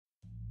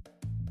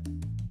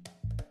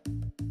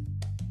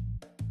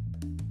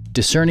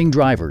Discerning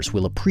drivers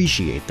will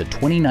appreciate the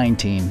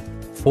 2019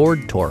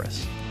 Ford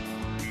Taurus.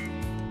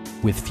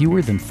 With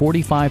fewer than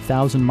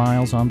 45,000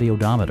 miles on the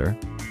odometer,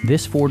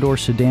 this four-door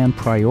sedan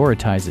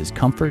prioritizes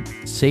comfort,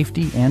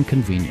 safety, and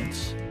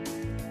convenience.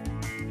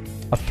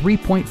 A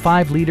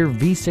 3.5-liter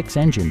V6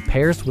 engine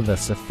pairs with a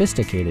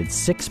sophisticated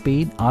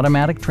 6-speed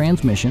automatic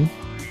transmission,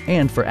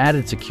 and for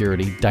added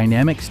security,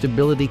 dynamic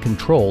stability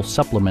control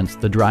supplements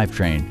the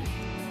drivetrain.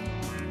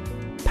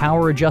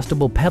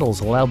 Power-adjustable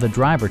pedals allow the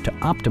driver to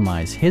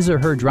optimize his or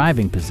her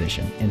driving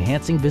position,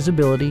 enhancing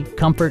visibility,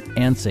 comfort,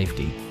 and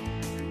safety.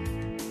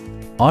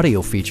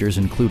 Audio features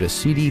include a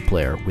CD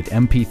player with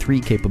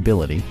MP3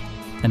 capability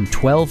and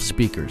 12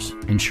 speakers,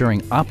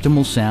 ensuring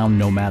optimal sound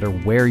no matter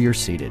where you're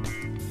seated.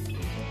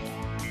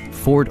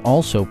 Ford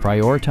also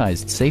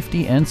prioritized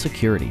safety and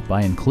security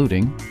by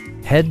including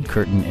head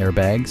curtain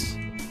airbags,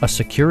 a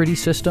security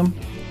system,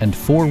 and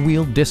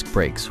four-wheel disc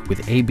brakes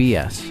with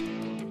ABS.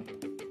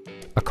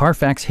 A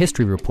Carfax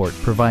history report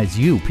provides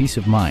you peace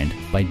of mind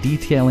by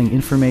detailing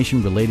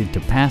information related to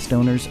past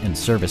owners and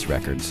service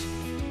records.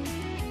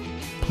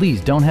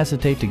 Please don't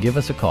hesitate to give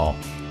us a call.